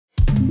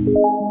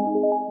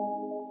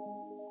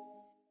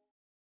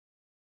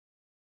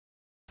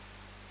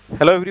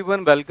Hello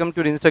everyone, welcome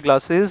to Rinchtar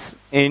classes.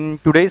 In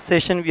today's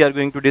session we are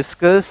going to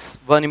discuss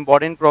one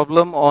important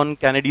problem on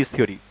Kennedy's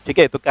theory. ठीक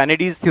है, तो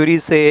Kennedy's theory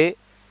से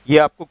ये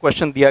आपको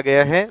question दिया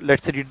गया है.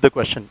 Let's read the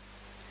question.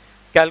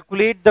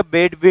 Calculate the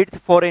bed width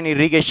for an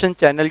irrigation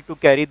channel to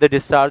carry the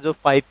discharge of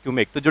 5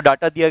 cubic. तो जो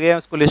डाटा दिया गया है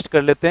उसको लिस्ट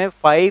कर लेते हैं.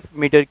 5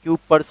 मीटर क्यूब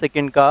पर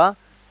सेकेंड का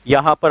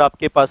यहाँ पर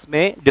आपके पास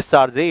में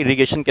डिस्चार्ज है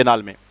इरिगेशन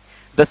कैनाल में.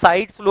 The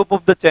side slope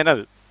of the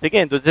channel, ठीक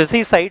है, तो जैसे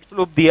ही साइड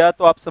स्लोप दिया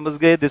तो आप समझ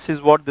गए this is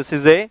what, this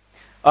is a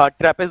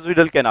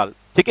trapezoidal canal.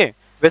 ठीक है,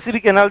 वैसे भी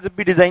कैनाल जब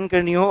भी डिजाइन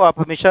करनी हो आप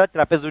हमेशा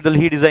ट्रेपेजोइडल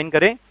ही डिजाइन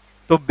करें.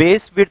 तो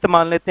बेस विड्थ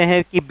मान लेते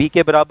हैं कि b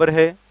के बराबर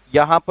है,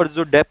 यहाँ पर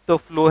जो डेप्थ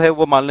ऑफ फ्लो है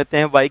वो मान लेते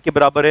हैं y के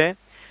बराबर है,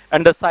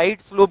 and the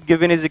side slope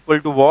given is equal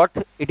to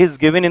what, it is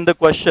given in the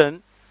question,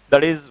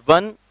 that is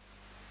 1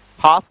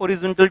 half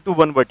horizontal to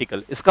 1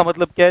 vertical. इसका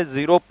मतलब क्या है,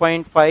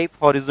 0.5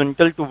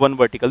 हॉरिजॉन्टल टू 1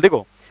 वर्टिकल.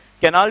 देखो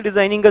कैनाल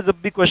डिजाइनिंग का जब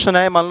भी क्वेश्चन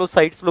आए, मान लो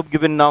साइड स्लोप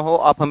गिवन ना हो,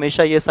 आप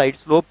हमेशा ये साइड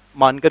स्लोप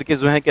मान करके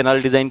जो है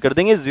कैनाल डिजाइन कर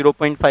देंगे.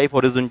 0.5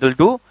 horizontal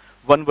to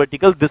 1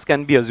 vertical, this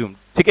can be assumed.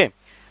 ठीक है,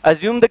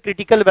 assume the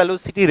critical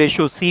velocity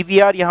ratio,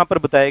 CVR यहाँ पर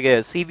बताया गया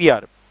है.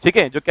 सीवीआर, ठीक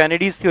है, जो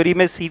कैनेडीज थ्योरी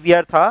में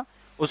सीवीआर था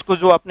उसको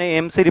जो आपने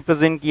एम से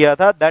रिप्रेजेंट किया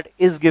था, that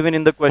is given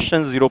in the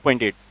question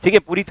 0.8. ठीक है,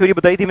 पूरी थ्योरी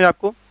बताई थी मैंने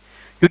आपको,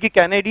 क्योंकि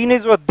कैनेडी ने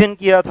जो अध्ययन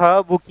किया था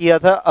वो किया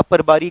था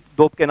अपर बारीक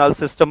डोप कैनाल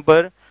सिस्टम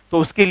पर, तो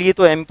उसके लिए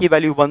तो m की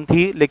वैल्यू 1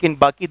 थी, लेकिन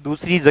बाकी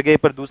दूसरी जगह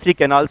पर दूसरी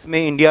कैनाल्स में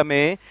इंडिया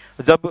में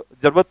जब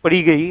जरूरत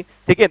पड़ी गई,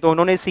 ठीक है, तो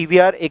उन्होंने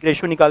सीवीआर एक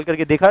रेशियो निकाल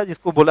करके देखा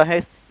जिसको बोला है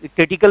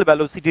क्रिटिकल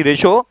वेलोसिटी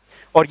रेशियो,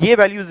 और ये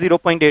वैल्यू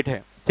 0.8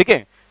 है. ठीक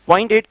है,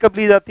 0.8 कब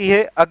ली जाती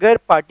है, अगर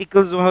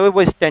पार्टिकल जो है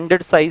वो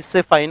स्टैंडर्ड साइज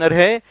से फाइनर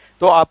है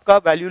तो आपका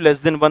वैल्यू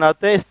लेस देन 1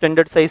 आता है.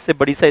 स्टैंडर्ड साइज से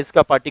बड़ी साइज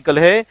का पार्टिकल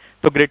है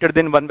तो ग्रेटर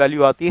देन 1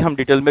 वैल्यू आती है. हम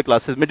डिटेल में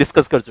क्लासेस में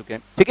डिस्कस कर चुके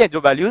हैं. ठीक है, जो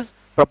वैल्यूज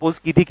प्रपोज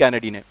की थी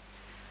कैनेडी ने.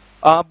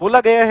 बोला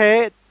गया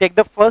है take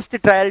the first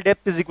trial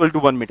depth is equal to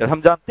 1 metre.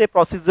 हम जानते हैं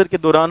प्रोसीजर के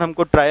दौरान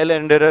हमको ट्रायल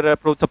एंड एरर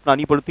अप्रोच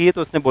अपनानी पड़ती है,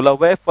 तो उसने बोला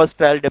हुआ है फर्स्ट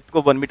ट्रायल डेप्थ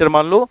को 1 मीटर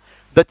मान लो.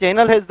 The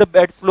channel has the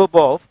bed slope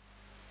of,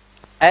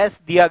 S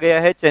दिया गया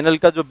है, चैनल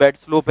का जो बेड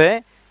स्लोप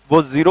है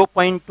वो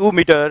 0.2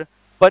 मीटर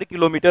पर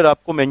किलोमीटर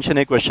आपको मेंशन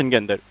है क्वेश्चन के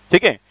अंदर.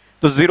 ठीक है,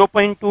 तो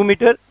 0.2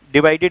 मीटर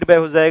डिवाइडेड बाय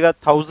हो जाएगा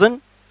 1000.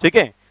 ठीक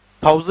है,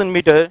 1000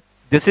 metre,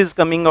 this is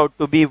coming out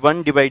to be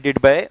 1 divided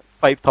by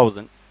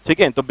 5000. ठीक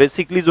है, तो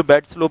बेसिकली जो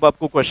बेड स्लोप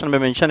आपको क्वेश्चन में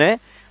मेंशन है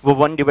वो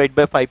 1 डिवाइड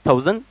बाय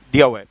 5000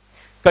 दिया हुआ है.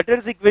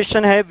 कटर्स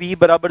इक्वेशन है v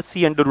बराबर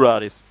c अंडर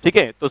आर एस. ठीक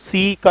है, तो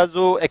c का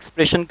जो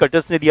एक्सप्रेशन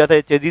कटर्स ने दिया था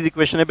चेजिस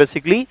इक्वेशन है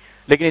बेसिकली,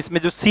 लेकिन इसमें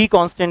जो c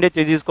कांस्टेंट है,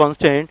 चेजिस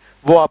कांस्टेंट,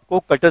 वो आपको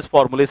कटर्स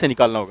फॉर्मूले से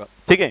निकालना होगा.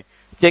 ठीक है,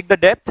 check the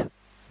depth,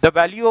 the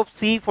value of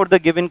c for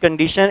the given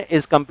condition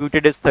is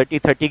computed as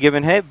 30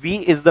 given है. v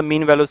is the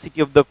mean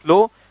velocity of the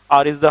flow,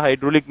 r is the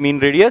hydraulic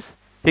mean radius.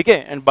 ठीक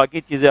है, एंड बाकी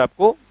चीजें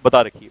आपको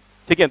बता रखी है.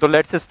 ठीक है, तो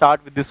let's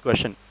start with this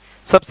question.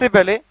 सबसे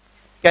पहले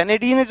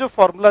कैनेडी ने जो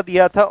फॉर्मूला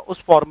दिया था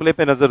उस फॉर्मूले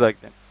पे नजर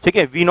रखते हैं. ठीक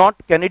है, वी नॉट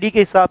कैनेडी के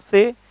हिसाब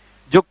से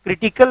जो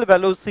क्रिटिकल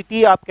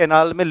वेलोसिटी आप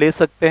कैनाल में ले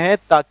सकते हैं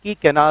ताकि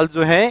कैनाल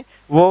जो है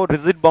वो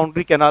रिजिड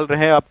बाउंड्री कैनाल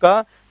रहे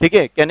आपका. ठीक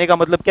है, कहने का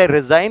मतलब क्या है,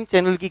 रेजाइम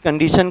चैनल की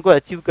कंडीशन को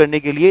अचीव करने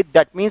के लिए,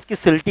 दैट मींस कि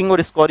सिल्टिंग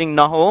और स्कोरिंग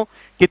ना हो,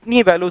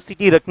 कितनी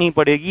वेलोसिटी रखनी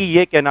पड़ेगी,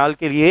 ये कैनाल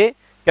के लिए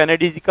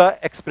कैनेडी का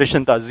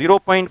एक्सप्रेशन था.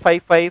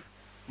 0.55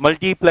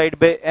 multiplied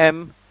by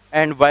m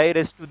and y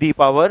raised to the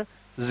power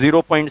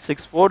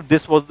 0.64.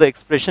 this was the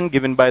expression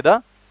given by the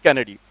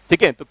Kennedy.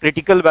 ठीक है, तो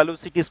क्रिटिकल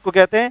वेलोसिटी इसको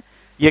कहते हैं,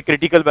 ये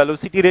क्रिटिकल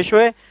वेलोसिटी रेशियो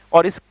है,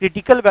 और इस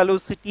क्रिटिकल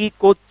वेलोसिटी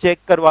को चेक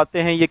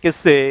करवाते हैं ये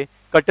किससे,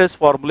 कटर्स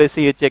फॉर्मूले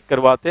से ये चेक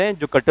करवाते हैं,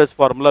 जो कटर्स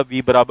फॉर्मूला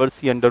v बराबर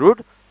c under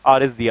root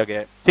R S दिया गया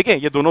है. ठीक है,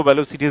 ये दोनों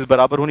वेलोसिटीज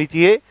बराबर होनी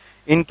चाहिए,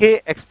 इनके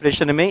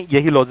एक्सप्रेशन में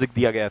यही लॉजिक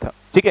दिया गया था.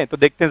 ठीक है, तो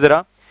देखते हैं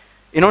जरा.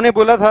 इन्होंने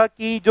बोला था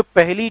कि जो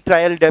पहली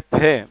ट्रायल डेप्थ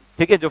है,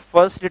 ठीक है, जो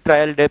फर्स्ट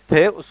ट्रायल डेप्थ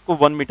है उसको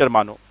 1 मीटर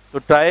मानो. तो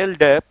trial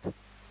depth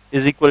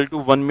is equal to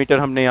 1 metre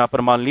हमने यहाँ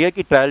पर मान लिया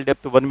कि ट्रायल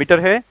डेप्थ 1 मीटर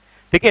है.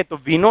 ठीक है, तो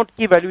v नोट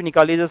की वैल्यू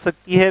निकाली जा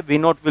सकती है. v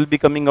note will be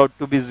coming out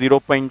to be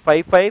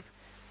 0.55.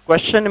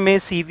 Question में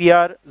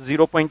CVR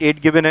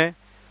 0.8 गिवन है,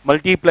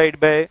 multiplied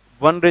by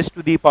 1 raise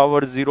to the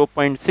power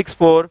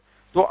 0.64,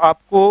 तो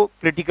आपको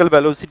क्रिटिकल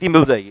वेलोसिटी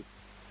मिल जाएगी.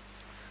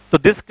 तो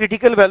this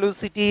critical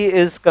velocity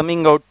is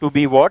coming out to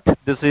be what,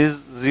 this is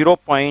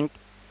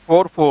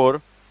 0.44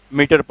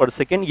 metre पर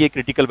second. ये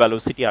critical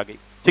velocity आ गई.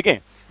 ठीक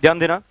है, ध्यान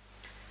देना.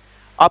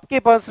 आपके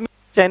पास में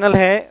चैनल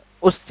है,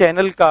 उस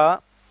चैनल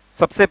का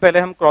सबसे पहले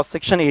हम क्रॉस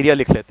सेक्शन एरिया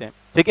लिख लेते हैं.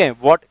 ठीक है,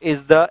 what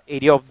is the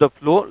area of the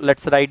flow,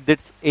 let's write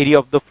this area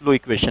of the flow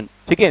equation.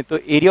 ठीक है, तो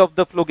एरिया ऑफ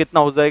द फ्लो कितना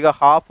हो जाएगा,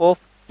 हाफ ऑफ,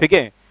 ठीक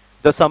है,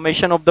 the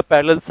summation of the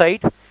parallel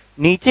side.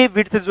 नीचे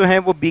विड्थ जो है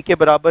वो b के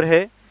बराबर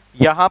है,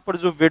 यहाँ पर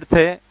जो विड्थ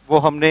है वो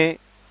हमने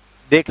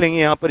देख लेंगे,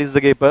 यहाँ पर इस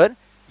जगह पर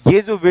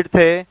ये जो विड्थ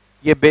है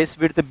ये बेस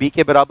विड्थ b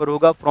के बराबर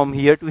होगा फ्रॉम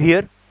हियर टू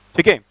हियर.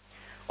 ठीक है,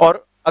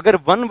 और अगर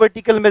 1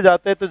 वर्टिकल में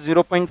जाता है तो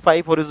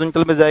 0.5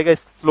 हॉरिजॉन्टल में जाएगा. इस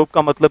स्लोप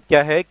का मतलब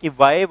क्या है कि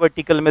y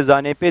वर्टिकल में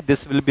जाने पे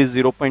this will be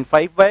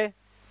 0.5y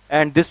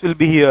and this will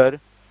be here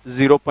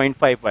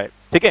 0.5y.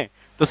 ठीक है,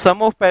 तो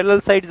सम ऑफ पैरेलल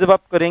साइड जब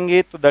आप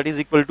करेंगे तो that is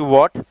equal to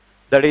what,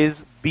 that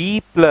is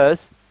b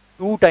plus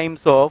 2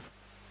 times of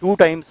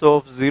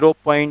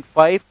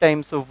 0.5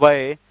 times of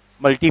y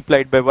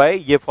multiplied by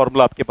y, ये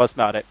फॉर्मूला आपके पास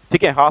में आ रहा है,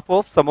 ठीक है, half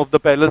of some of the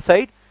parallel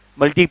side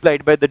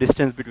multiplied by the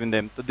distance between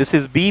them, तो this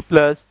is b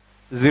plus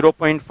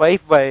 0.5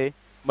 y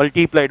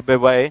multiplied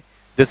by y,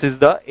 this is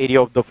the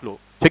area of the flow,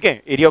 ठीक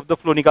है, एरिया ऑफ द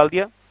फ्लो निकाल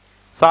दिया।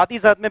 साथ ही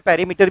साथ में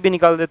perimeter भी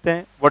निकाल देते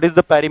हैं, what is the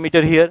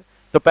perimeter here,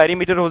 तो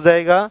पेरीमीटर हो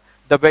जाएगा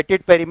the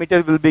wetted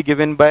perimeter will be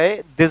given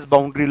by this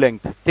boundary length,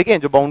 ठीक है,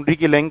 जो बाउंड्री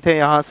की लेंथ है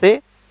यहाँ से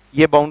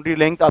ये बाउंड्री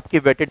लेंथ आपकी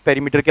वेटेड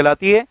पेरीमीटर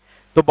कहलाती है,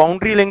 तो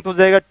बाउंड्री लेंथ हो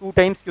जाएगा 2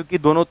 टाइम्स, क्योंकि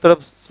दोनों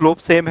तरफ स्लोप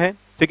सेम है,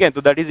 ठीक है,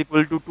 तो that is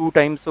equal to 2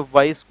 times of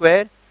Y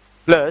square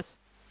plus,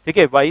 ठीक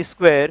है, वाई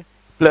स्क्वायर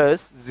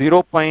प्लस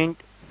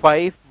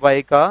 0.5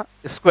 वाई का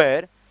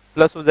स्क्वायर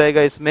प्लस हो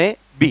जाएगा इसमें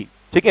b,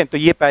 ठीक है, तो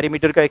ये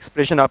पेरीमीटर का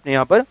एक्सप्रेशन आपने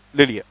यहाँ पर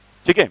ले लिया,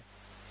 ठीक है।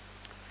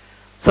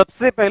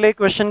 सबसे पहले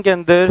क्वेश्चन के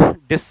अंदर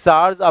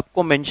डिस्चार्ज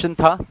आपको मेंशन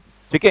था,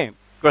 ठीक है,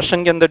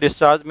 क्वेश्चन के अंदर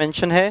डिस्चार्ज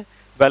मेंशन है,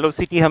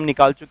 वेलोसिटी हम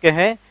निकाल चुके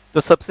हैं, तो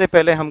सबसे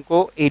पहले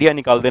हमको एरिया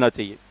निकाल देना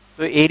चाहिए,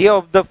 तो area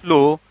of the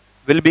flow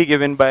will be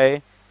given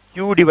by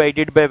q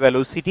divided by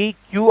velocity,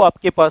 q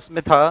आपके पास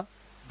में था,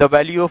 the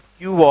value of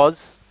q was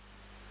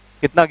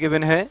कितना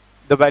गिवन है,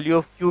 the value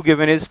of q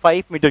given is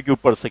 5 metre cube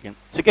पर सेकेंड,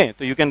 ठीक है,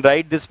 तो you can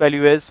write this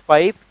value as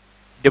 5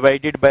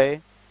 divided by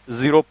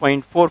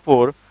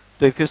 0.44,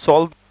 तो if you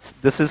solve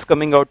this is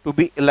coming out to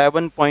be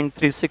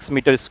 11.36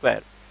 metre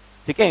square,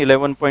 ठीक है,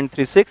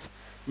 11.36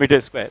 metre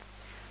square.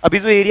 अभी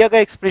जो एरिया का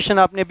एक्सप्रेशन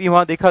आपने भी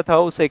वहां देखा था,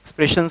 उस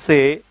एक्सप्रेशन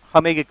से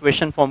हम एक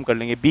इक्वेशन फॉर्म कर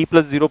लेंगे, b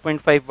plus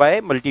 0.5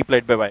 Y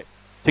multiplied by Y,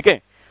 ठीक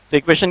है, तो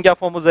इक्वेशन क्या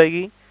फॉर्म हो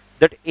जाएगी,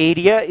 that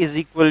area is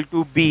equal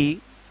to b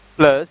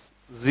plus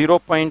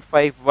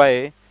 0.5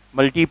 Y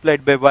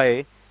multiplied by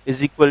Y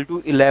is equal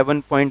to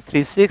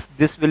 11.36,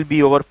 this will be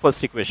your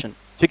first equation,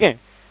 ठीक है,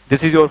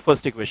 this is your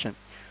first equation.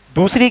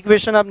 दूसरी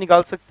equation आप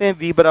निकाल सकते हैं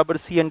v बराबर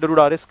c under root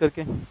R S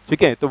करके,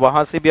 ठीक है, तो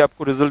वहां से भी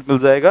आपको रिजल्ट मिल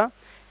जाएगा,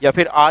 या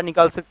फिर r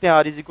निकाल सकते हैं,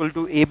 r is equal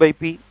to a by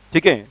P,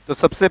 ठीक है, तो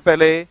सबसे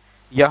पहले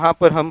यहाँ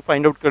पर हम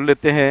फाइंड आउट कर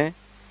लेते हैं,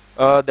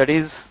 दैट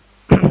इज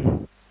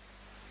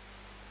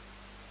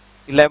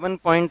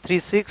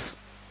 11.36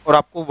 और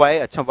आपको y,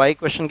 अच्छा y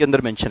क्वेश्चन के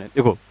अंदर मेंशन है,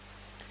 देखो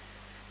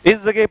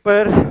इस जगह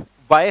पर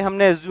y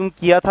हमने एज्यूम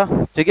किया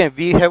था, ठीक है,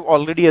 we have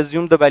already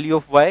assume the value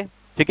of y,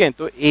 ठीक है,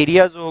 तो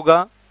एरिया जो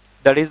होगा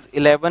that is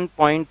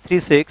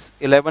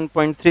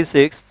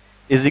 11.36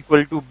 is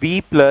equal to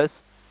b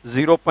plus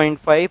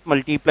 0.5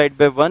 multiplied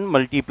by 1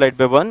 multiplied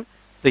by 1,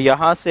 तो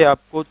यहाँ से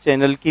आपको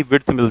चैनल की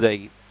विड्थ मिल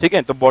जाएगी, ठीक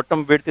है, तो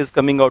bottom width is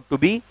coming out to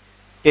be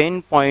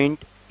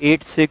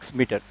 10.86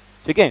 metre,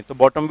 ठीक है, तो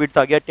बॉटम विड्थ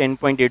आ गया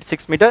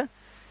 10.86 मीटर।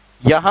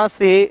 यहाँ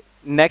से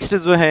नेक्स्ट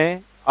जो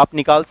है आप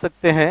निकाल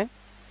सकते हैं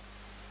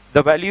the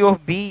value of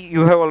b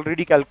you have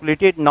already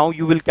calculated, now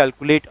you will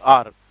calculate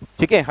r,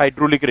 ठीक है,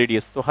 हाइड्रोलिक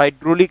रेडियस, तो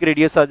हाइड्रोलिक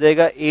रेडियस आ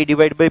जाएगा a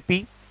divide by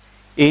p,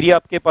 area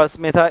आपके पास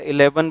में था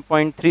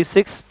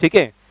 11.36, ठीक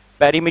है,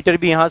 पेरीमीटर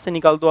भी यहाँ से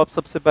निकाल दो आप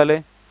सबसे पहले,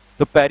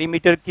 तो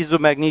पेरीमीटर की जो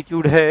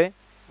मैग्नीट्यूड है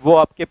वो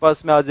आपके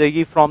पास में आ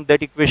जाएगी फ्रॉम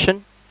दैट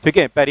इक्वेशन, ठीक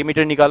है,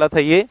 पेरीमीटर निकाला था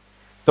ये,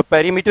 तो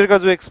पेरीमीटर का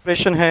जो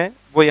एक्सप्रेशन है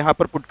वो यहाँ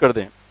पर पुट कर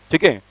दें,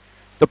 ठीक है,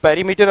 तो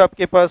पेरीमीटर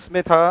आपके पास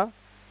में था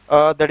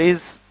दैट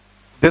इज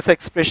दिस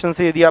एक्सप्रेशन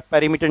से यदि आप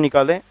पेरीमीटर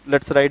निकालें,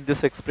 let's write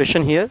this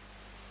expression here,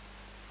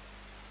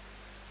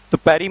 तो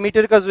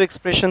पेरीमीटर का जो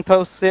एक्सप्रेशन था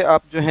उससे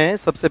आप जो है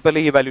सबसे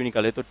पहले ये वैल्यू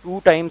निकाले, तो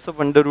 2 times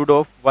of under root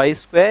of Y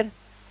square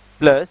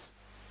plus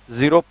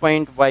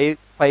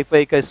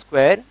 0.55 का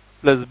स्क्वायर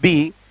प्लस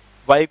b,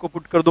 y को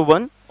पुट कर दो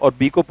 1 और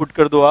b को पुट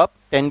कर दो आप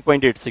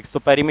 10.86, तो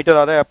पेरीमीटर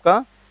आ रहा है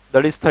आपका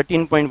दैट इज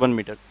 13.1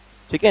 मीटर,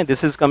 ठीक है,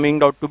 this is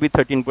coming out to be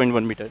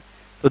 13.1 metre,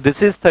 तो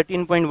दिस इज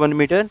 13.1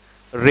 मीटर,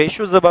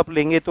 रेशियो जब आप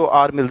लेंगे तो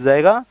r मिल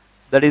जाएगा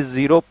दैट इज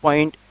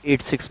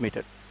 0.86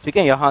 मीटर, ठीक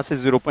है, यहाँ से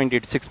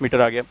 0.86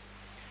 मीटर आ गया।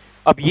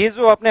 अब ये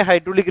जो आपने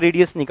हाइड्रोलिक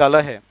रेडियस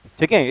निकाला है,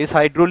 ठीक है, इस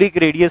हाइड्रोलिक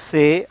रेडियस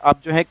से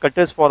आप जो है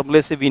कटर्स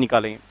फॉर्मूले से v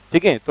निकालेंगे,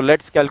 ठीक है, तो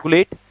लेट्स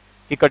कैलकुलेट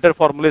कि कटर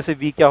फॉर्मूले से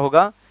v क्या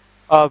होगा,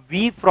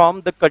 v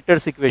from the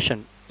cutters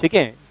equation, ठीक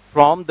है,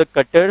 फ्रॉम द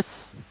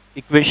कटर्स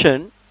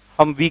इक्वेशन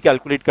हम v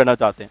कैलकुलेट करना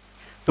चाहते हैं,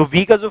 तो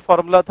v का जो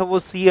फॉर्मूला था वो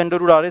c under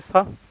root R S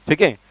था,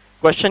 ठीक है,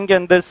 क्वेश्चन के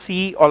अंदर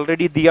c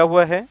ऑलरेडी दिया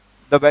हुआ है,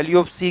 the value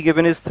of c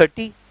given is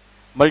 30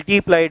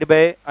 multiplied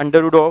by under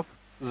root of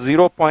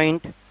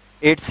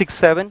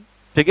 0.867,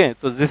 ठीक है,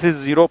 तो this is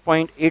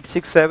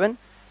 0.867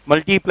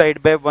 multiplied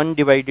by 1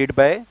 divided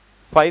by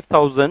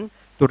 5000,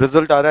 तो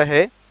रिजल्ट आ रहा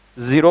है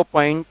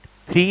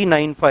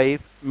 0.395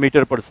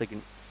 मीटर पर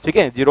सेकेंड, ठीक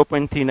है,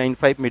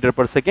 0.395 मीटर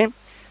पर सेकेंड।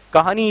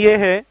 कहानी ये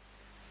है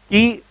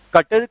कि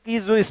कटर की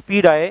जो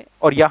स्पीड आए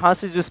और यहाँ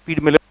से जो स्पीड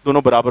मिले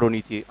दोनों बराबर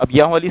होनी चाहिए, अब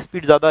यहाँ वाली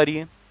स्पीड ज्यादा आ रही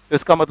है तो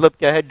इसका मतलब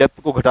क्या है,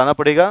 डेप्थ को घटाना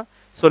पड़ेगा,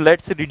 so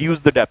let's reduce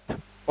the depth,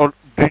 और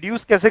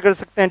रिड्यूस कैसे कर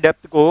सकते हैं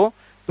डेप्थ को,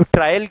 तो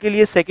ट्रायल के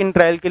लिए, सेकंड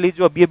ट्रायल के लिए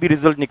जो अभी अभी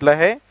रिजल्ट निकला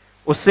है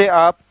उससे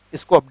आप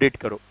इसको अपडेट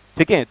करो,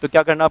 ठीक है, तो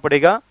क्या करना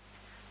पड़ेगा,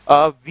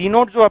 वी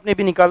नोट जो आपने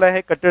भी निकाला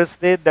है cutters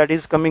say that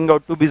is coming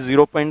out to be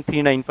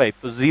 0.395,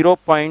 तो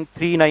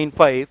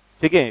 0.395,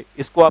 ठीक है,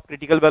 इसको आप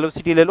क्रिटिकल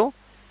वेलोसिटी ले लो,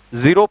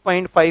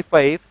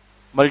 0.55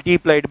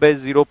 multiplied by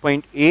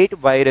 0.8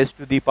 y raise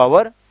to the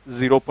power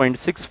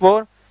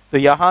 0.64, तो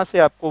यहां से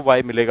आपको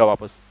y मिलेगा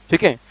वापस,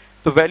 ठीक है।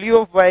 तो value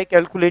of y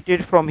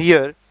calculated from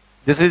here,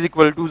 this is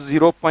equal to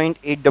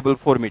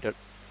 0.844 metre,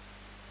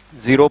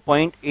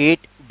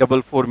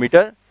 0.844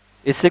 metre.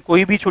 इससे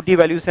कोई भी छोटी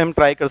वैल्यू से हम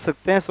ट्राई कर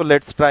सकते हैं। सो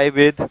लेट्स ट्राई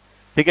विद,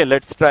 ठीक है,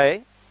 let's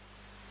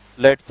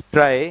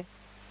try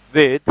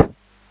with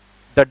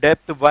the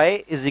depth y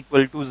is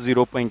equal to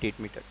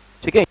 0.8 metre,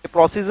 ठीक है। ये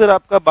प्रोसीजर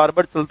आपका बार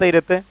बार चलता ही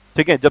रहता है,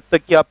 ठीक है, जब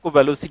तक कि आपको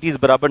वेलोसिटीज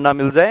बराबर ना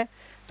मिल जाए।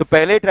 तो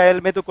पहले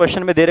ट्रायल में तो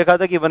क्वेश्चन में दे रखा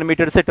था कि 1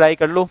 मीटर से ट्राई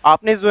कर लो,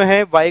 आपने जो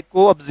है y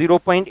को अब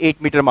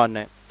 0.8 मीटर मानना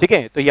है, ठीक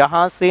है। तो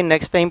यहां से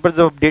नेक्स्ट टाइम पर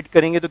जब अपडेट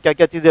करेंगे तो क्या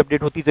क्या चीजें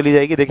अपडेट होती चली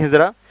जाएगी, देखें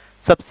जरा।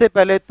 सबसे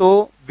पहले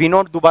तो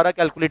v0 दोबारा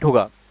कैलकुलेट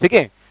होगा, ठीक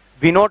है,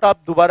 v0 आप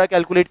दोबारा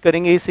कैलकुलेट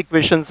करेंगे इस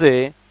इक्वेशन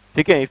से,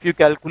 ठीक है। If you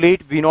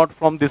calculate v0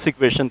 from this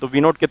equation, तो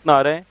v0 कितना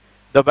आ रहा है,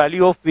 the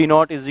value of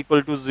v0 is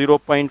equal to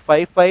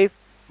 0.55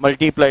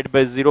 multiplied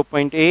by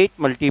 0.8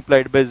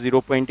 multiplied by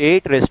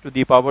 0.8 raise to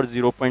the power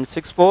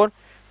 0.64।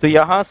 तो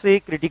यहां से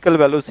क्रिटिकल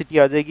वेलोसिटी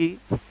आ जाएगी,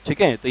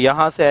 ठीक है। तो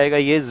यहां से आएगा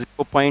ये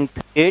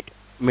 0.38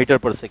 मीटर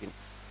पर सेकेंड,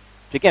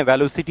 ठीक है।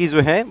 वेलोसिटी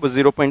जो है वो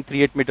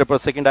 0.38 मीटर पर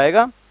सेकेंड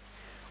आएगा।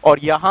 और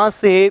यहां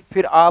से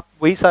फिर आप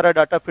वही सारा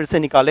डाटा फिर से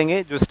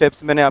निकालेंगे जो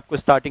स्टेप्स मैंने आपको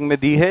स्टार्टिंग में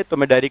दी है। तो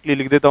मैं डायरेक्टली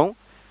लिख देता हूं।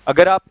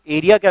 अगर आप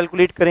एरिया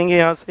कैलकुलेट करेंगे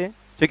यहां से,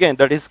 ठीक है,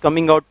 that is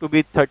coming out to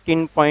be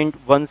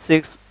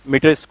 13.16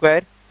 metre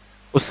square.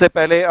 उससे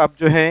पहले आप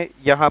जो है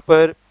यहाँ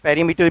पर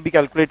पेरीमीटर भी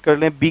कैलकुलेट कर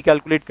लें, बी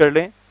कैलकुलेट कर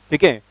लें,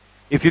 ठीक है।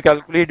 If you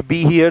calculate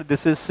be here,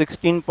 this is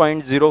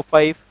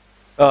 16.05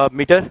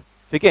 metre,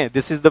 ठीक है,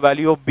 this is the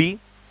value of B.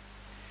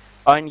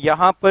 And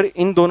यहाँ पर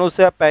इन दोनों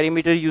से आप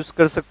पेरीमीटर यूज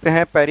कर सकते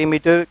हैं।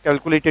 Perimeter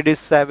calculated is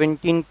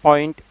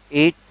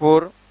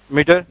 17.84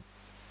 metre.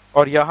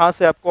 और यहाँ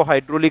से आपको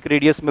हाइड्रोलिक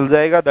रेडियस मिल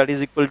जाएगा, that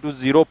is equal to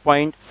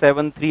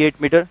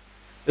 0.738 metre.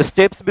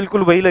 Steps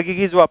बिल्कुल वही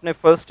लगेगी जो आपने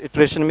फर्स्ट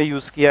इटरेशन में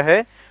यूज किया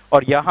है।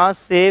 और यहाँ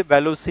से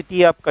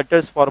वेलोसिटी आप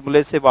कटर्स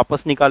फॉर्मूले से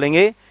वापस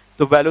निकालेंगे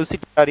तो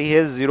वेलोसिटी आ रही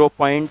है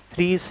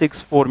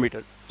 0.364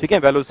 मीटर, ठीक है।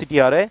 वेलोसिटी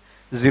आ रहा है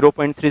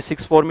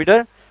 0.364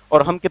 मीटर।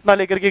 और हम कितना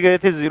लेकर के गए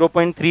थे,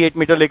 0.38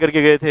 मीटर लेकर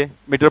के गए थे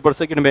मीटर पर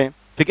सेकंड में,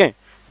 ठीक है।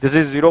 दिस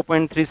इज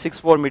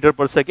 0.364 मीटर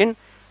पर सेकंड।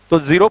 तो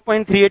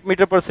 0.38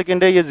 मीटर पर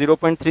सेकंड है, ये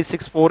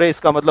 0.364 है,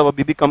 इसका मतलब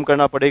अभी भी कम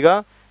करना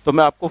पड़ेगा। तो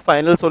मैं आपको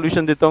फाइनल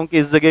सॉल्यूशन देता हूं कि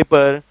इस जगह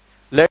पर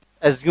लेट्स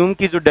एज्यूम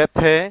की जो डेप्थ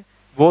है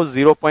वो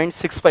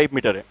 0.65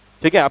 मीटर है,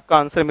 ठीक है। आपका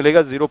आंसर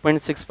मिलेगा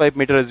 0.65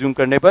 मीटर एज्यूम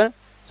करने पर।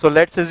 So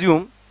let's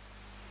assume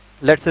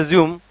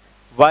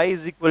y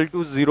is equal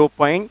to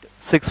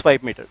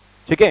 0.65 metre,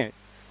 ठीक है।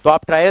 तो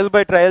आप ट्रायल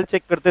बाय ट्रायल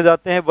चेक करते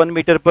जाते हैं। 1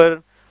 मीटर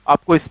पर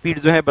आपको स्पीड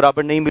जो है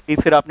बराबर नहीं मिली,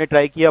 फिर आपने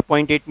ट्राई किया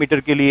 0.8 मीटर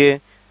के लिए,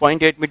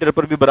 0.8 मीटर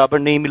पर भी बराबर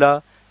नहीं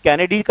मिला।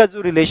 कैनेडी का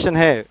जो रिलेशन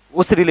है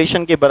उस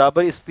रिलेशन के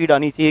बराबर स्पीड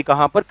आनी चाहिए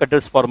कहां पर,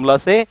 कटर्स फॉर्मूला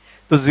से।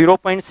 तो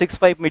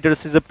 0.65 मीटर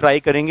से जब ट्राई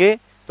करेंगे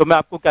तो मैं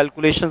आपको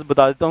कैलकुलेशंस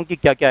बता देता हूं कि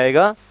क्या क्या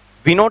आएगा।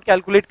 V0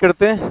 कैलकुलेट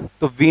करते हैं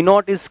तो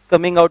V0 is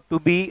coming out to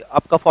be,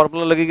 आपका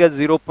फॉर्मूला लगेगा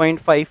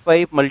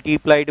 0.55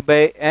 multiplied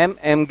by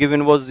m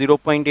given was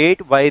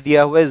 0.8, y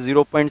दिया हुआ है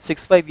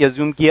 0.65, ये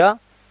अज्यूम किया,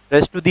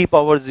 रेज़ टू दी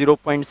पावर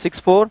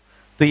 0.64।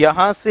 तो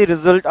यहां से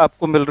रिजल्ट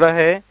आपको मिल रहा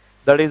है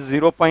दैट इज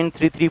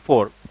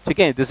 0.334, ठीक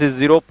है। दिस इज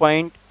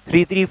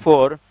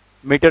 0.334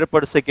 मीटर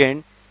पर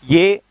सेकेंड।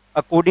 ये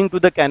अकॉर्डिंग टू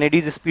द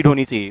कैनेडीज स्पीड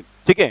होनी चाहिए,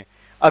 ठीक है।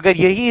 अगर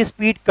यही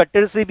स्पीड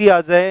कटर से भी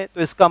आ जाए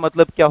तो इसका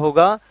मतलब क्या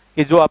होगा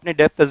कि जो आपने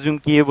डेप्थ अज्यूम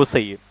की है वो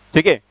सही है,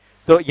 ठीक है।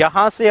 तो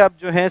यहां से आप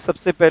जो है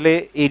सबसे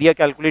पहले एरिया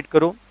कैलकुलेट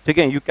करो, ठीक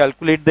है। You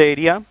calculate the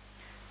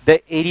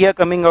area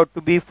coming out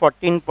to be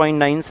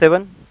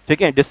 14.97,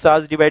 ठीक है।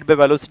 डिस्चार्ज डिवाइड बाय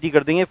वेलोसिटी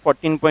कर देंगे,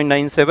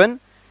 14.97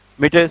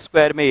 मीटर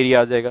स्क्वायर में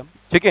एरिया आ जाएगा,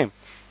 ठीक है।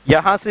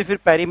 यहां से फिर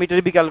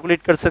पेरीमीटर भी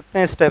कैलकुलेट कर सकते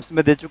हैं, स्टेप्स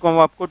में दे चुका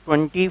हूं आपको,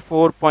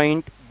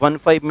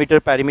 24.15 मीटर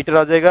पेरीमीटर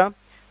आ जाएगा,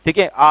 ठीक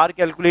है। आर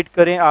कैलकुलेट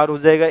करें, आर हो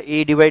जाएगा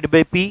a डिवाइड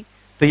बाई पी।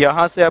 तो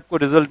यहां से आपको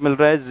रिजल्ट मिल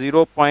रहा है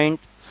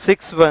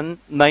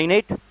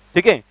 0.6198,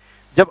 ठीक है।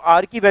 जब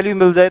r की वैल्यू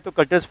मिल जाए तो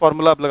कटर्स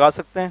फॉर्मूला आप लगा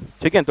सकते हैं,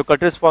 ठीक है। तो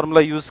कटर्स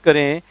फॉर्मूला यूज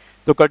करें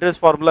तो कटर्स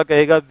फॉर्मूला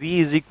कहेगा v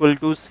is equal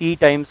to c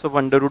times of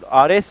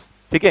 √rs,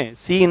 ठीक है।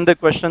 c इन द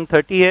क्वेश्चन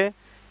 30 है,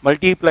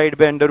 multiplied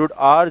by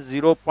 √r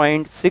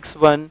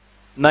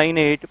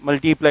 0.6198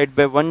 multiplied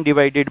by 1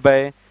 divided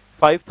by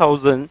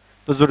 5000।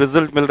 तो जो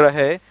रिजल्ट मिल रहा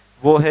है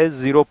वो है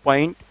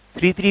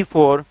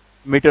 0.334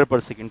 मीटर पर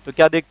सेकेंड। तो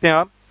क्या देखते हैं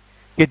आप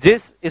कि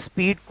जिस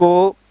स्पीड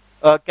को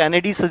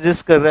कैनेडी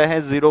सजेस्ट कर रहा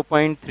है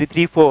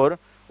 0.334,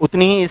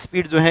 उतनी ही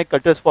स्पीड जो है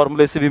कटर्स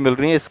फॉर्मूले से भी मिल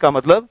रही है। इसका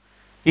मतलब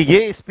कि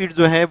ये स्पीड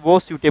जो है वो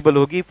सूटेबल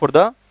होगी फॉर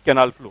द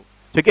कैनाल फ्लो,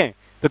 ठीक है।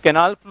 तो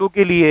कैनाल फ्लो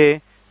के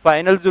लिए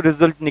फाइनल जो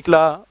रिजल्ट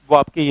निकला वो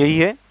आपके यही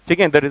है, ठीक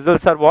है। द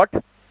रिजल्ट्स आर व्हाट,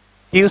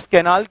 कि उस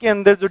कैनाल के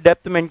अंदर जो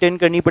डेप्थ मेंटेन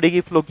करनी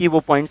पड़ेगी फ्लो की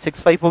वो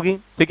 0.65 होगी,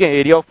 ठीक है।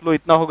 एरिया ऑफ फ्लो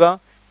इतना होगा,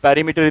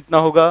 पेरीमीटर इतना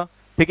होगा,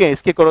 ठीक है।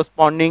 इसके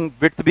कोरोस्पॉन्डिंग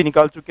विड्थ भी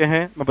निकाल चुके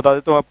हैं, मैं बता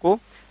देता हूं आपको।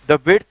 The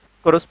width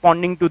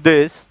corresponding to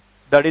this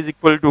that is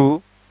equal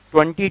to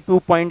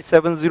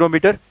 22.70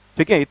 metre,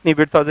 ठीक है। इतनी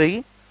विड्थ आ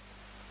जाएगी।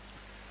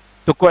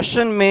 तो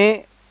क्वेश्चन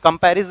में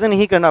कंपैरिजन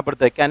ही करना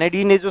पड़ता है।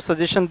 कैनेडी ने जो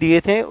सजेशन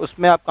दिए थे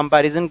उसमें आप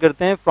कंपैरिजन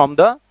करते हैं फ्रॉम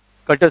द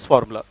कटर्स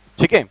फॉर्मूला,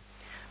 ठीक है।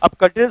 अब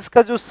कटर्स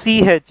का जो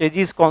सी है,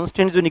 चेजिस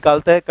कांस्टेंट जो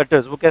निकालता है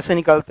कटर्स, वो कैसे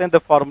निकालते हैं? The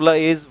formula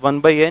is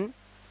 1/n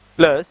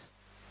plus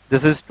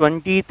this is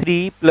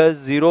 23 plus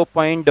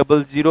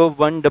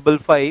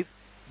 0.00155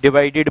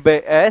 divided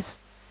by s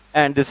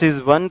and this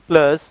is 1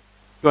 plus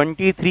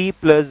 23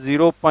 plus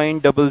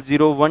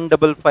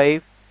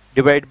 0.00155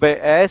 divide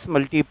by s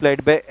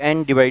multiplied by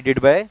n divided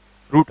by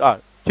root r,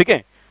 ठीक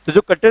है। तो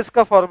जो कटर्स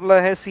का फॉर्मूला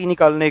है सी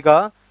निकालने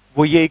का,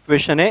 वो ये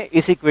इक्वेशन है।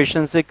 इस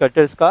इक्वेशन से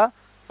कटर्स का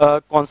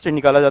कांस्टेंट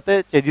निकाला जाता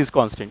है, चेजिस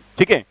कांस्टेंट,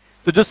 ठीक है।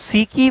 तो जो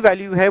सी की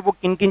वैल्यू है वो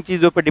किन किन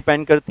चीजों पर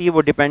डिपेंड करती है?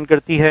 वो डिपेंड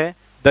करती है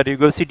द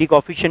रिगोसिटी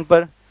कोएफिशिएंट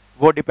पर,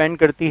 वो डिपेंड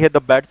करती है द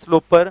बेड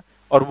स्लोप पर,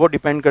 और वो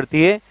डिपेंड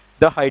करती है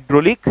द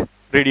हाइड्रोलिक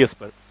रेडियस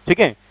पर, ठीक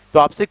है। तो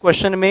आपसे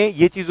क्वेश्चन में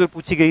ये चीज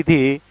पूछी गई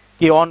थी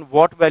कि on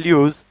what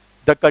values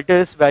the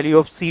cutters value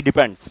of see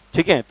depends,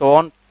 ठीक है। तो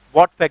on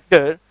what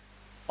factor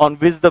on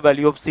which the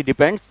value of see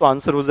depends, तो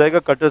आंसर हो जाएगा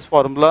कटर्स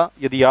फॉर्मूला,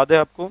 यदि याद है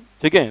आपको,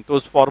 ठीक है। तो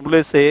उस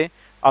फॉर्मूले से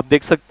आप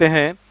देख सकते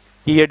हैं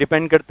कि ये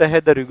डिपेंड करता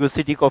है द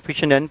रिगोसिटी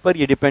कोएफिशिएंट n पर,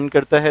 ये डिपेंड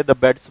करता है द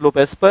बेड स्लोप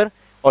s पर,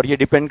 और ये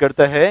डिपेंड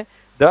करता है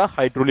द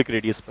हाइड्रोलिक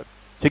रेडियस पर,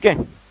 ठीक है।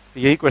 तो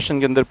यही क्वेश्चन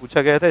के अंदर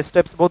पूछा गया था।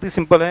 स्टेप्स बहुत ही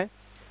सिंपल है,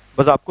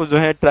 बस आपको जो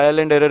है ट्रायल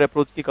एंड एरर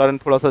अप्रोच के कारण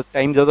थोड़ा सा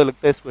टाइम ज़्यादा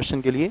लगता है इस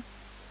क्वेश्चन के लिए,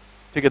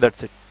 ठीक है।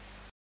 That's it.